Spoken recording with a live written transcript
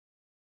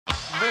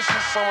This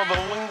is some of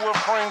the lingua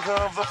franca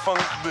of the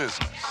funk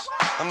business,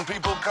 and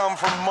people come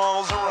from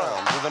miles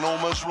around with an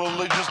almost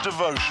religious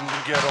devotion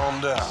to get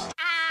on down.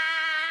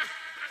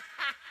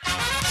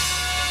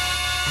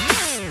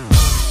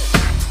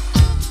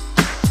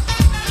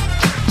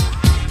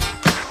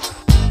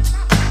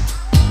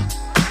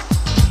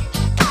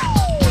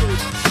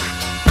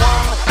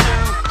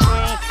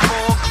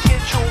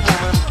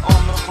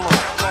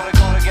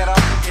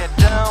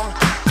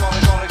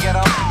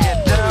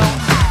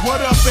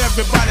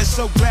 Everybody's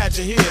so glad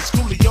you're here.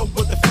 Schoolio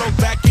with the flow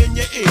back in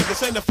your ear.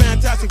 This ain't a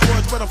fantastic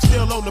words, but I'm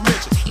still on the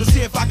mission to see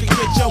if I can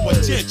get your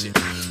attention.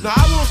 Now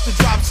I want to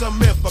drop some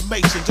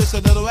information, just a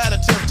little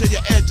additive to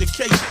your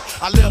education.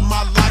 I live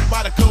my life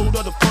by the code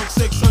of the funk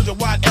 600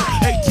 watt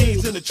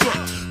F18s in the truck.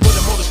 When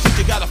I'm on the street,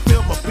 you gotta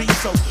feel my beat,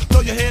 so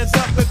throw your hands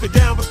up if you're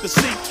down with the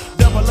seat.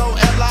 Double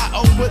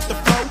O-L-I-O with the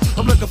flow.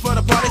 I'm looking for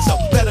the party, so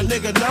let a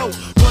nigga know. 1,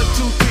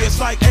 2, 3,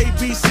 it's like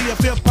ABC. If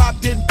hip hop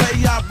didn't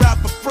pay, I rap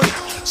for free.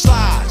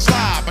 Slide,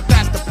 slide, but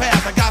that's the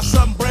path. I got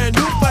something brand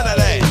new for that.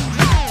 1,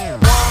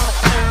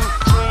 2,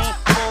 3,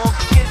 4,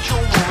 get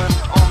your woman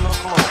on the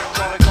floor.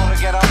 Gonna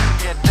get up,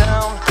 get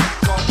down.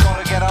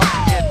 Gonna get up,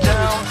 get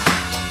down.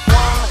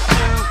 1,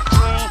 2,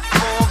 3,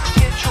 4,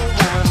 get your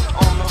woman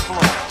on the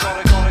floor.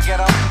 Gonna get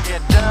up,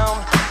 get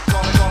down.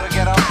 Gonna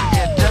get up,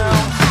 get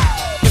down.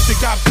 If you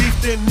got beef,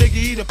 then nigga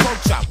eat a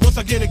pork chop. Once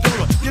I get it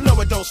going, you know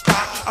it don't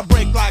stop. I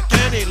break like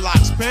candy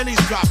locks,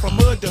 panties drop from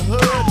hood to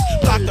hood,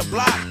 block to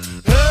block.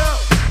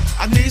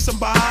 I need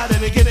somebody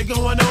to get it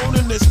going on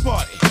in this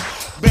party.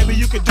 Baby,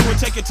 you can do it,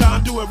 take your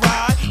time, do it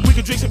right. We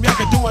can drink some, y'all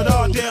can do it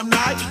all damn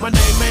night. My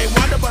name ain't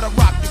Wonder, but I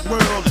rock the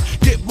world.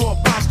 Get more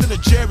bounce than a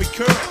Jerry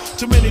curl.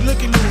 Too many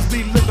looky-loos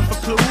be looking for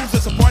clues.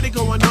 There's a party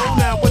going on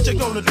now, what you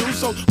gonna do?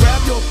 So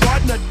grab your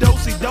partner,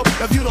 do-si-do.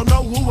 If you don't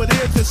know who it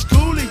is, it's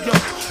Coolio.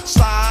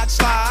 Slide,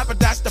 slide, but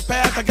that's the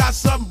path. I got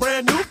something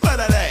brand new for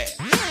that ass.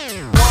 1,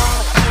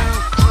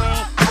 2, 3,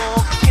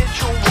 4, get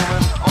your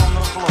woman on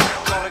the floor.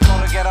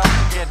 Gonna get up,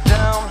 get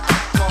down.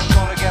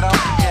 Gonna get up,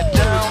 get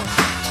down.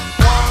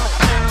 1,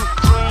 2,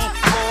 3,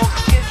 4,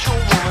 get your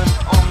woman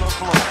on the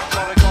floor.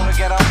 Gonna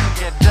get up,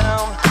 get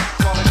down.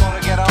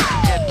 Gonna get up,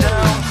 get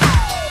down.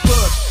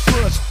 Push,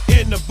 push,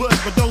 in the bush,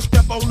 but don't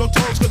step on no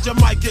toes, cause you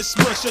might get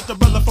smushed. It's the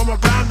brother from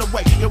around the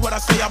way. And what I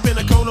say, I've been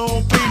a cone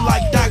on beat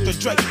like Dr.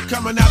 Dre.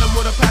 Coming at him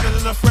with a pattern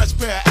and a fresh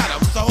pair of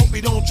atoms. I hope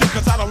he don't trip,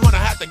 cause I don't wanna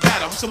have to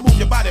get him. So move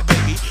your body,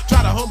 baby.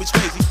 Try the homies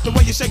crazy. The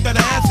way you shake that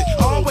ass, it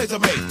always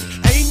amazing.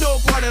 Ain't no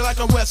party like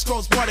a West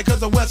Coast party,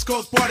 cause a West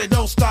Coast party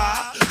don't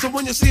stop. So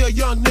when you see a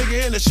young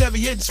nigga in a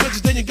Chevy hitting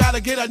switches, then you gotta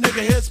get a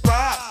nigga his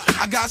pride.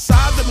 I got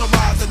size in my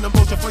rise and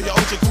emotion for your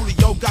ocean.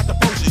 Coolio got the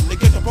potion to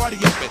get the party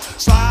open.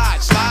 Slide,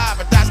 slide,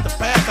 but that's the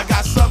path. I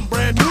got something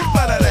brand new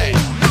for that ass.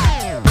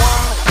 1,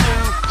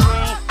 2,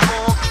 3,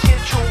 4,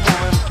 get your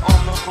woman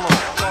on the floor.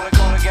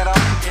 Gonna get up,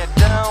 get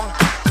down.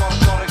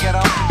 Gonna get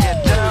up,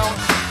 get down.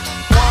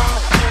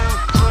 1,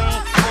 2, 3,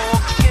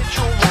 4, get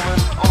your woman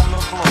on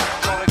the floor.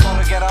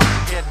 Gonna get up,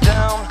 get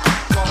down.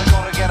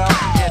 Gonna get up,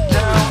 get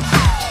down.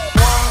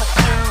 1,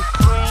 2,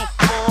 3,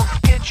 4,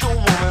 get your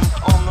woman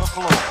on the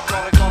floor.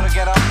 Gonna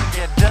get up,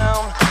 get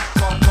down.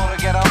 Gonna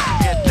get up,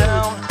 get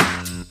down.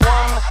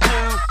 1,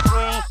 2,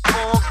 3,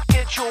 4,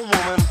 get your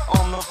woman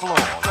on the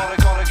floor.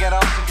 Gonna get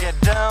up to get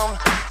down.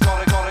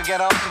 Gonna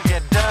get up to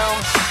get down.